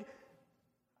 Like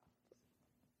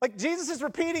Jesus is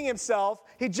repeating himself.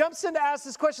 He jumps in to ask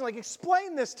this question,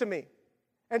 explain this to me.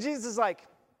 And Jesus is like,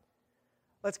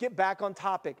 let's get back on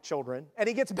topic, children. And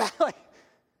he gets back,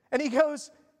 and he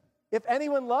goes, if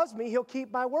anyone loves me, he'll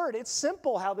keep my word. It's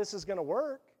simple how this is going to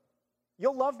work.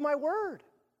 You'll love my word.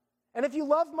 And if you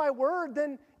love my word,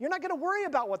 then you're not going to worry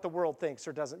about what the world thinks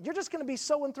or doesn't. You're just going to be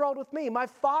so enthralled with me. My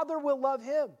Father will love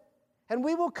him, and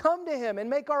we will come to him and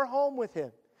make our home with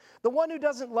him. The one who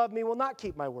doesn't love me will not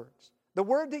keep my words. The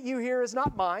word that you hear is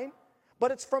not mine,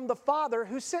 but it's from the Father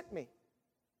who sent me.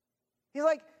 He's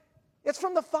like, it's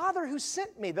from the Father who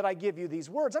sent me that I give you these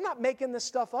words. I'm not making this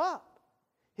stuff up.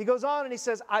 He goes on and he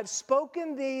says, I've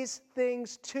spoken these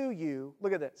things to you,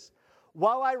 look at this,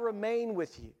 while I remain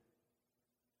with you.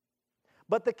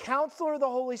 But the Counselor, the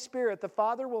Holy Spirit, the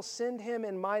Father will send him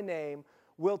in my name,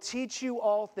 will teach you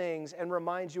all things and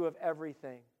remind you of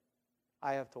everything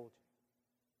I have told you.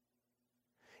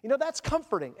 You know, that's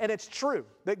comforting, and it's true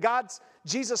that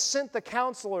Jesus sent the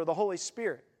counselor, the Holy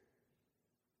Spirit.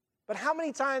 But how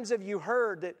many times have you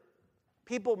heard that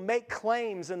people make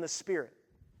claims in the Spirit,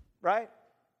 right?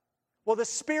 Well, the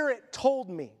Spirit told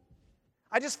me.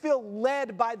 I just feel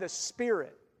led by the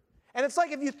Spirit. And it's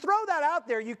like if you throw that out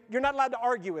there, you're not allowed to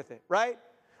argue with it, right?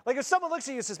 Like if someone looks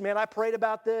at you and says, man, I prayed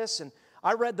about this, and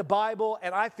I read the Bible,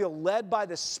 and I feel led by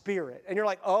the Spirit. And you're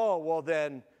like, oh, well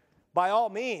then, by all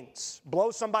means,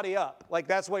 blow somebody up. Like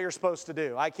that's what you're supposed to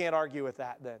do. I can't argue with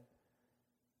that then.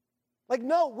 Like,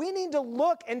 no, we need to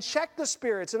look and check the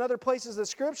spirits in other places of the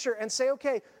Scripture and say,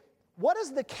 okay, what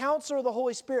does the counselor of the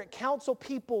Holy Spirit counsel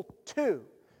people to?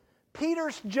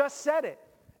 Peter's just said it.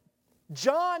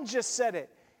 John just said it.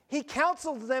 He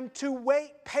counseled them to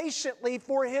wait patiently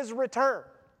for His return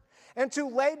and to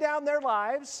lay down their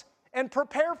lives and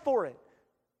prepare for it,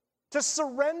 to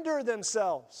surrender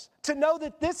themselves, to know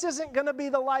that this isn't going to be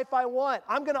the life I want.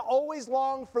 I'm going to always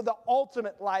long for the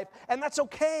ultimate life, and that's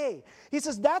okay. He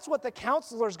says that's what the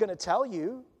counselor is going to tell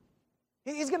you.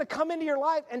 He's going to come into your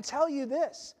life and tell you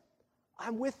this: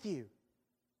 I'm with you.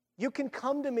 You can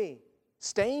come to me,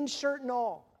 stained shirt and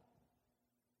all.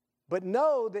 But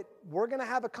know that we're going to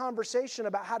have a conversation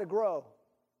about how to grow.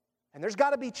 And there's got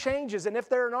to be changes, and if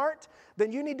there aren't,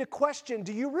 then you need to question,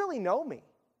 do you really know me?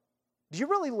 Do you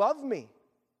really love me?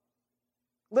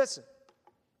 Listen,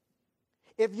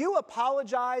 if you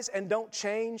apologize and don't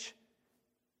change,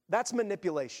 that's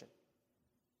manipulation.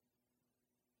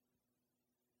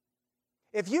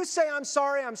 If you say, I'm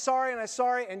sorry, and I'm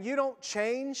sorry, and you don't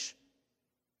change,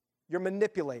 you're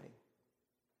manipulating.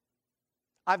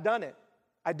 I've done it.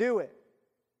 I do it.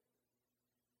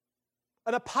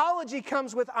 An apology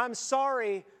comes with, I'm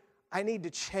sorry, I need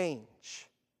to change.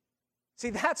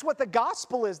 See, that's what the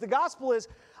gospel is. The gospel is,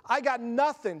 I got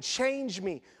nothing, change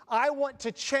me. I want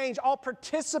to change. I'll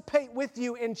participate with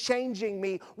you in changing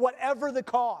me, whatever the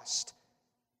cost.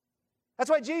 That's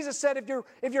why Jesus said,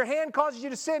 if your hand causes you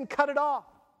to sin, cut it off.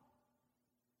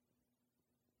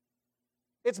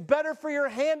 It's better for your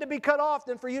hand to be cut off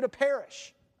than for you to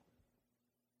perish.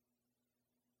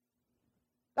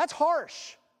 That's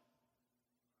harsh.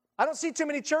 I don't see too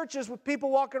many churches with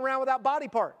people walking around without body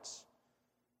parts.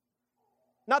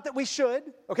 Not that we should,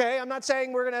 okay? I'm not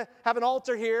saying we're going to have an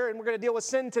altar here and we're going to deal with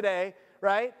sin today,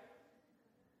 right?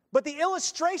 But the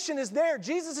illustration is there.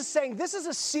 Jesus is saying this is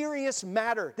a serious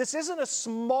matter. This isn't a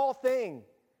small thing.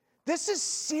 This is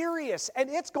serious, and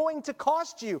it's going to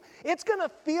cost you. It's going to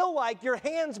feel like your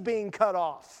hand's being cut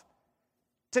off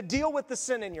to deal with the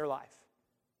sin in your life.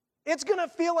 It's going to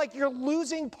feel like you're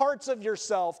losing parts of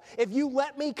yourself if you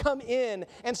let me come in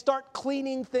and start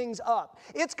cleaning things up.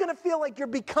 It's going to feel like you're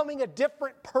becoming a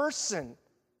different person.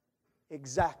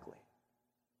 Exactly.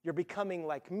 You're becoming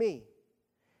like me.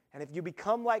 And if you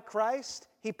become like Christ,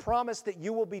 He promised that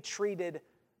you will be treated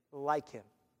like Him.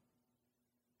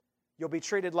 You'll be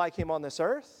treated like Him on this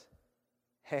earth,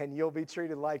 and you'll be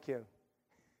treated like Him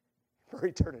for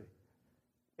eternity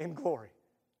in glory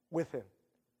with Him.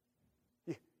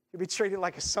 You'll be treated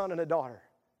like a son and a daughter.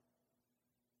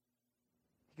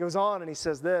 He goes on and he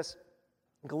says this.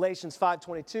 In Galatians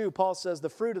 5:22, Paul says, the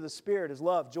fruit of the Spirit is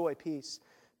love, joy, peace,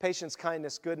 patience,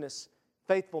 kindness, goodness,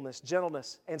 faithfulness,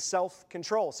 gentleness, and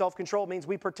self-control. Self-control means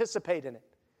we participate in it.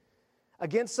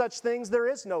 Against such things there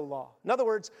is no law. In other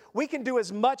words, we can do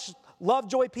as much love,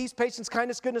 joy, peace, patience,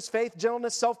 kindness, goodness, faith,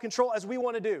 gentleness, self-control as we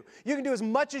want to do. You can do as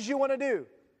much as you want to do.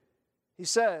 He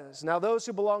says, now those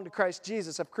who belong to Christ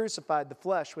Jesus have crucified the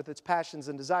flesh with its passions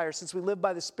and desires. Since we live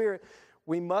by the Spirit,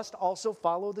 we must also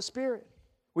follow the Spirit.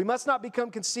 We must not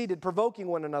become conceited, provoking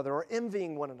one another or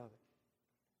envying one another.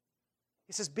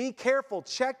 He says, be careful.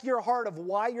 Check your heart of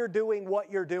why you're doing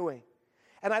what you're doing.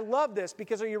 And I love this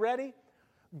because, are you ready?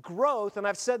 Growth, and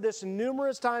I've said this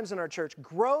numerous times in our church,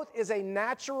 growth is a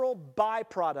natural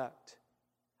byproduct.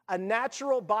 A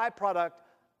natural byproduct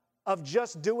of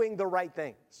just doing the right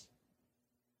things.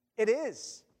 It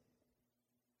is.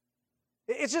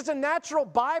 It's just a natural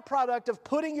byproduct of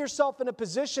putting yourself in a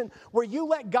position where you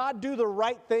let God do the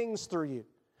right things through you.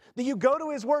 That you go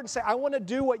to His Word and say, I want to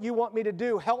do what you want me to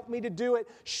do. Help me to do it.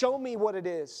 Show me what it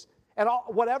is. And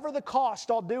whatever the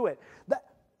cost, I'll do it.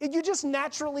 You just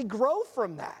naturally grow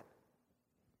from that.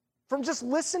 From just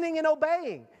listening and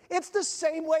obeying. It's the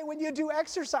same way when you do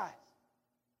exercise.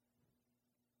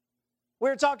 We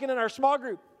were talking in our small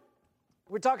group.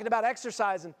 We're talking about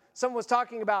exercise, and someone was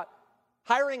talking about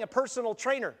hiring a personal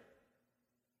trainer.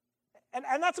 And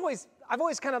that's always, I've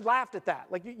always kind of laughed at that.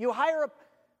 Like you hire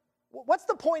what's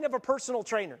the point of a personal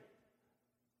trainer?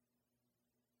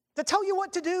 To tell you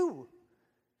what to do.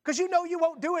 Because you know you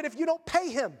won't do it if you don't pay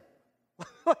him.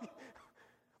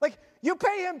 Like, you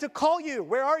pay him to call you.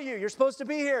 Where are you? You're supposed to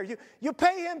be here. You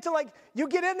pay him to, you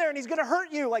get in there and he's going to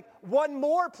hurt you. Like, one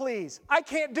more, please. I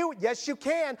can't do it. Yes, you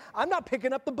can. I'm not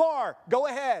picking up the bar. Go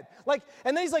ahead.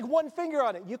 And then he's like, one finger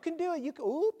on it. You can do it. You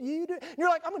do it. And you're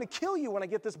like, I'm going to kill you when I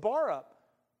get this bar up.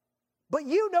 But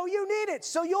you know you need it,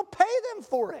 so you'll pay them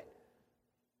for it.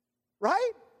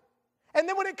 Right? And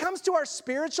then when it comes to our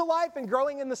spiritual life and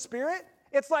growing in the Spirit,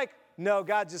 it's like, no,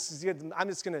 I'm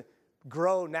just going to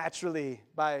grow naturally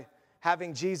by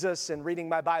having Jesus and reading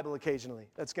my Bible occasionally.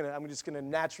 I'm just going to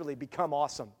naturally become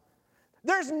awesome.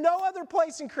 There's no other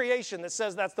place in creation that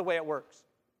says that's the way it works.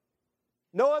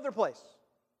 No other place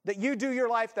that you do your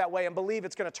life that way and believe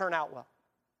it's going to turn out well.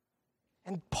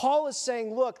 And Paul is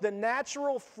saying, look, the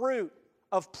natural fruit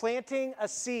of planting a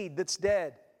seed that's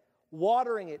dead,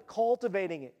 watering it,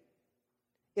 cultivating it,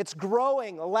 it's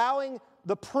growing, allowing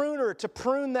the pruner to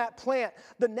prune that plant.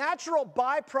 The natural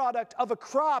byproduct of a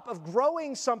crop, of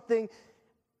growing something,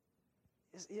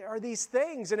 are these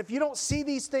things. And if you don't see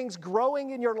these things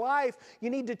growing in your life, you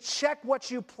need to check what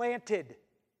you planted.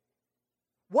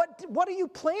 What are you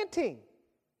planting?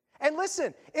 And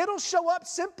listen, it'll show up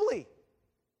simply.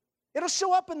 It'll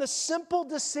show up in the simple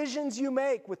decisions you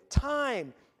make with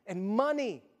time and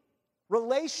money,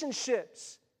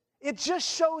 relationships. It just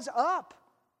shows up.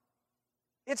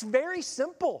 It's very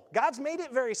simple. God's made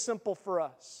it very simple for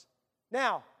us.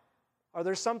 Now, are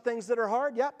there some things that are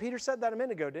hard? Yeah, Peter said that a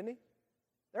minute ago, didn't he?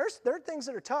 There are things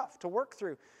that are tough to work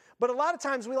through. But a lot of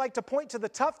times we like to point to the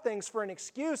tough things for an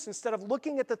excuse instead of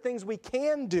looking at the things we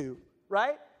can do,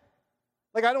 right?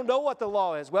 Like, I don't know what the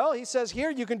law is. Well, he says here,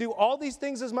 you can do all these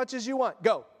things as much as you want.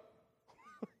 Go.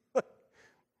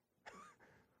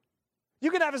 You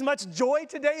can have as much joy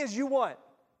today as you want.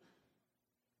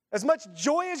 As much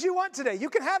joy as you want today. You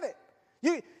can have it.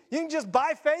 You can just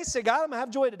by faith say, God, I'm going to have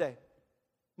joy today.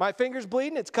 My finger's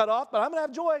bleeding. It's cut off, but I'm going to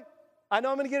have joy. I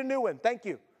know I'm going to get a new one. Thank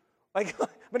you. Like, I'm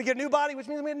going to get a new body, which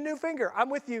means I'm going to get a new finger. I'm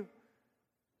with you.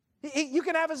 You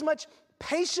can have as much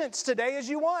patience today as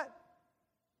you want.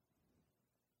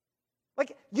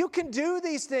 Like, you can do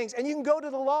these things, and you can go to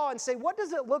the law and say, what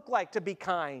does it look like to be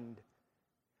kind?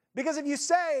 Because if you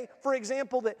say, for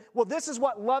example, that, well, this is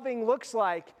what loving looks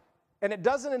like, and it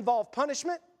doesn't involve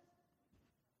punishment,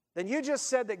 then you just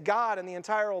said that God in the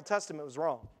entire Old Testament was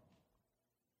wrong.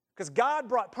 Because God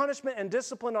brought punishment and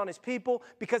discipline on his people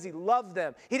because he loved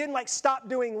them. He didn't stop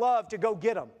doing love to go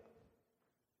get them.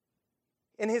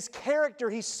 In his character,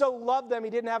 he so loved them,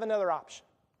 he didn't have another option.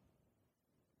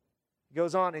 He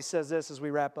goes on, he says this as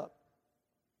we wrap up.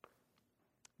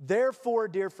 Therefore,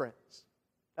 dear friends,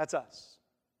 that's us.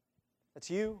 That's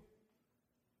you.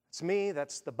 It's me,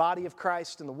 that's the body of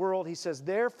Christ in the world. He says,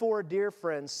 therefore, dear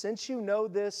friends, since you know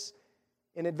this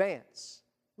in advance.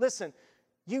 Listen,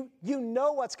 you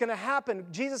know what's going to happen.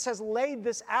 Jesus has laid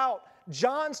this out.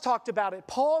 John's talked about it.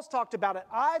 Paul's talked about it.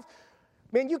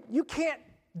 You can't,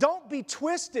 don't be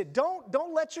twisted.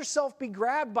 Don't let yourself be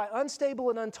grabbed by unstable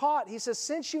and untaught. He says,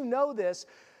 since you know this,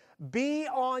 be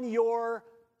on your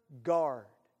guard.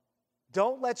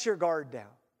 Don't let your guard down.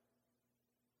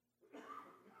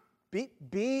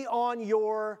 Be on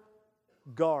your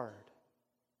guard.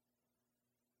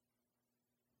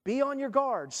 Be on your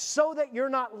guard so that you're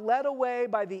not led away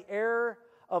by the error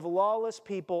of lawless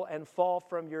people and fall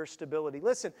from your stability.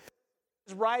 Listen,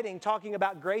 he's writing, talking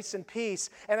about grace and peace,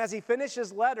 and as he finishes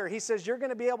his letter, he says you're going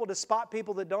to be able to spot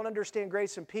people that don't understand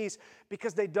grace and peace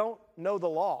because they don't know the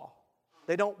law.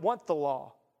 They don't want the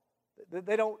law.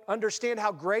 They don't understand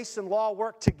how grace and law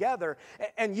work together.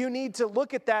 And you need to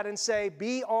look at that and say,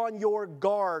 be on your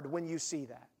guard when you see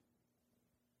that.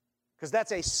 Because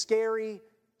that's a scary,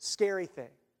 scary thing.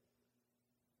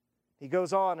 He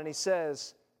goes on and he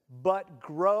says, but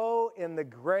grow in the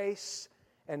grace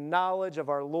and knowledge of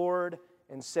our Lord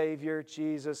and Savior,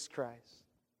 Jesus Christ.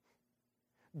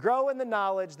 Grow in the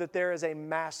knowledge that there is a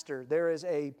master, there is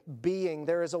a being,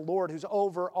 there is a Lord who's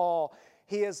over all.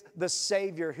 He is the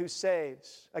Savior who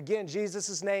saves. Again,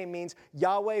 Jesus' name means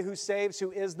Yahweh who saves,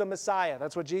 who is the Messiah.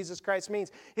 That's what Jesus Christ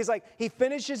means. He's like, he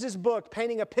finishes his book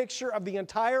painting a picture of the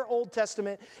entire Old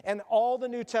Testament and all the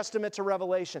New Testament to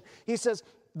Revelation. He says,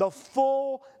 the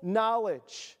full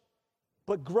knowledge,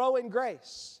 but grow in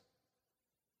grace.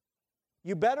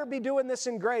 You better be doing this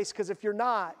in grace, because if you're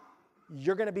not,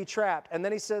 you're going to be trapped. And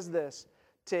then he says this,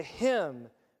 to him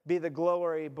be the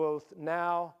glory both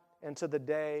now and to the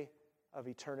day of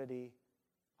eternity.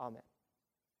 Amen.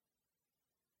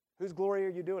 Whose glory are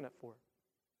you doing it for?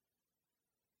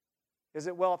 Is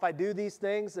it, well, if I do these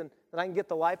things, then I can get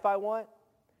the life I want?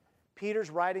 Peter's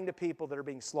writing to people that are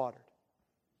being slaughtered.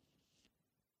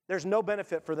 There's no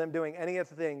benefit for them doing any of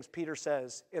the things Peter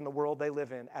says in the world they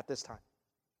live in at this time.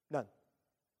 None.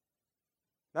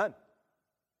 None.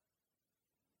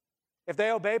 If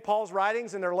they obey Paul's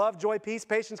writings in their love, joy, peace,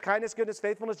 patience, kindness, goodness,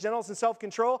 faithfulness, gentleness, and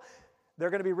self-control, they're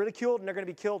going to be ridiculed and they're going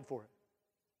to be killed for it.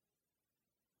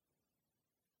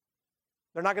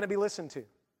 They're not going to be listened to.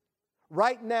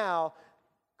 Right now,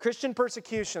 Christian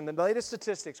persecution, the latest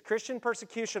statistics, Christian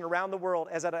persecution around the world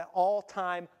is at an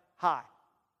all-time high.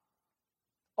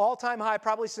 All-time high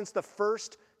probably since the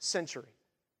first century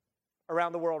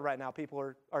around the world right now,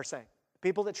 people are saying.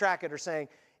 People that track it are saying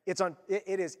it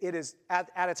is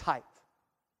at its height.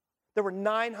 There were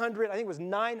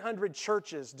 900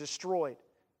 churches destroyed.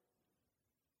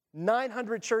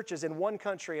 900 churches in one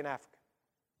country in Africa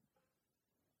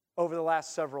over the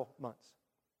last several months.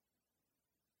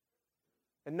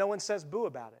 And no one says boo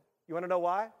about it. You want to know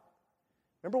why?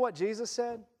 Remember what Jesus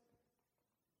said?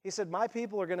 He said, my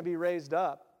people are going to be raised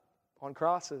up on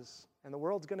crosses, and the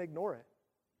world's going to ignore it.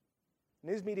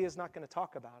 News media is not going to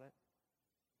talk about it.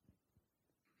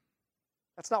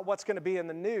 That's not what's going to be in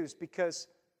the news, because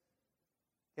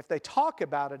if they talk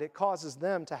about it, it causes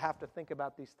them to have to think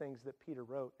about these things that Peter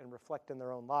wrote and reflect in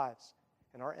their own lives.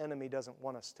 And our enemy doesn't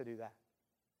want us to do that.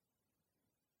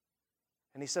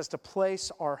 And he says to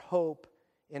place our hope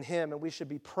in him, and we should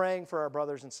be praying for our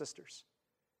brothers and sisters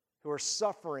who are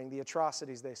suffering the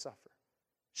atrocities they suffer.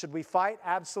 Should we fight?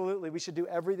 Absolutely. We should do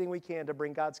everything we can to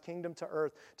bring God's kingdom to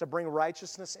earth, to bring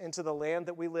righteousness into the land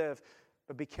that we live.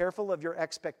 But be careful of your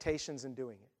expectations in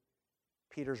doing it.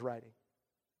 Peter's writing.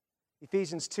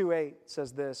 Ephesians 2:8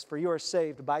 says this, for you are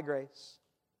saved by grace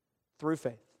through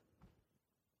faith.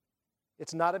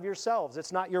 It's not of yourselves.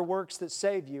 It's not your works that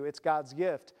save you. It's God's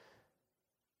gift.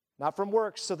 Not from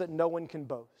works so that no one can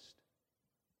boast.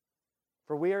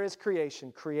 For we are his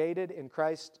creation, created in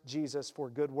Christ Jesus for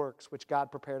good works, which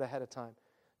God prepared ahead of time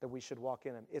that we should walk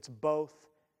in them. It's both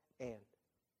and.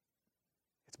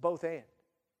 It's both and.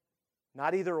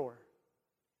 Not either or.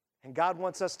 And God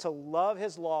wants us to love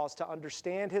his laws, to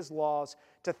understand his laws,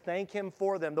 to thank him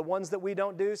for them. The ones that we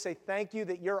don't do, say, thank you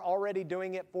that you're already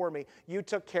doing it for me. You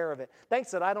took care of it.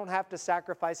 Thanks that I don't have to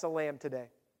sacrifice a lamb today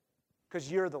because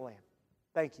you're the lamb.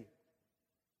 Thank you.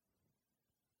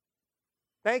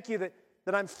 Thank you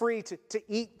that I'm free to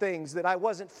eat things that I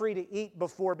wasn't free to eat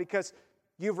before because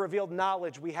you've revealed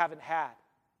knowledge we haven't had.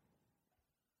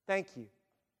 Thank you.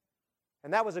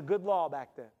 And that was a good law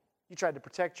back then. You tried to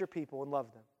protect your people and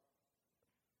love them.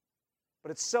 But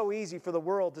it's so easy for the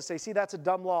world to say, see, that's a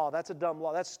dumb law. That's a dumb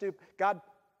law. That's stupid. God,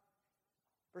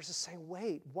 versus saying,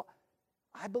 wait, what?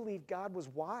 I believe God was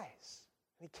wise.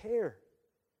 And he cared.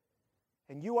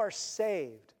 And you are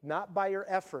saved, not by your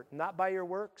effort, not by your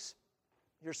works.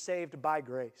 You're saved by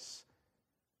grace,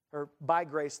 or by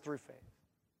grace through faith.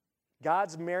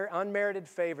 God's unmerited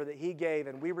favor that he gave,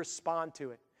 and we respond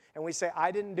to it. And we say, I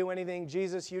didn't do anything.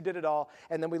 Jesus, you did it all.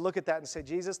 And then we look at that and say,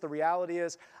 Jesus, the reality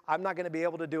is I'm not going to be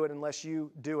able to do it unless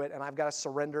you do it, and I've got to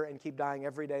surrender and keep dying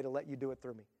every day to let you do it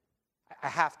through me. I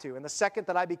have to. And the second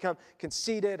that I become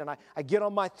conceited and I get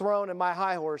on my throne and my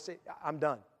high horse, I'm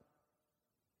done.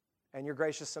 And you're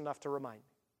gracious enough to remind me.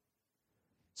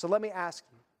 So let me ask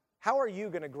you, how are you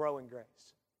going to grow in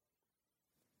grace?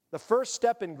 The first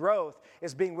step in growth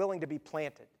is being willing to be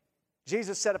planted.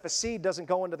 Jesus said if a seed doesn't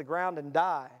go into the ground and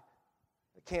die,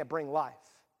 it can't bring life.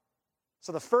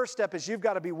 So the first step is you've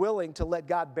got to be willing to let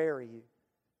God bury you.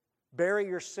 Bury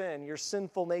your sin, your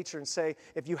sinful nature, and say,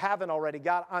 if you haven't already,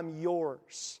 God, I'm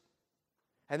yours.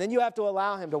 And then you have to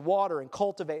allow him to water and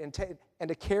cultivate and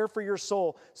to care for your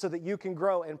soul so that you can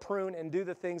grow and prune and do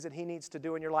the things that he needs to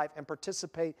do in your life and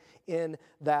participate in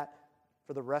that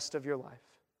for the rest of your life.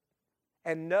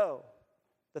 And know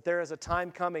that there is a time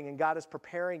coming and God is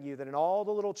preparing you that in all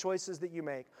the little choices that you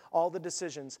make, all the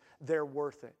decisions, they're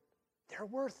worth it. They're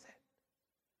worth it.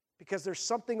 Because there's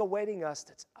something awaiting us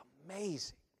that's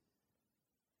amazing.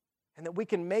 And that we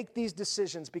can make these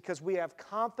decisions because we have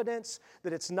confidence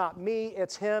that it's not me,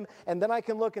 it's him. And then I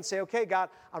can look and say, okay, God,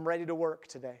 I'm ready to work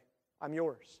today. I'm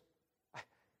yours.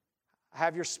 I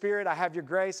have your spirit. I have your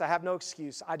grace. I have no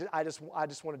excuse. I just want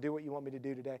to do what you want me to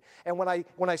do today. And when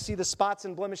I see the spots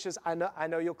and blemishes, I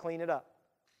know you'll clean it up.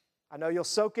 I know you'll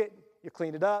soak it. You'll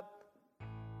clean it up.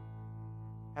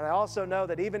 And I also know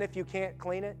that even if you can't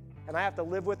clean it and I have to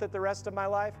live with it the rest of my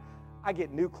life, I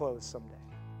get new clothes someday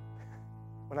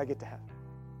when I get to heaven.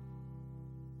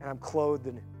 And I'm clothed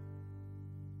anew.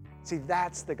 See,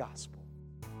 that's the gospel.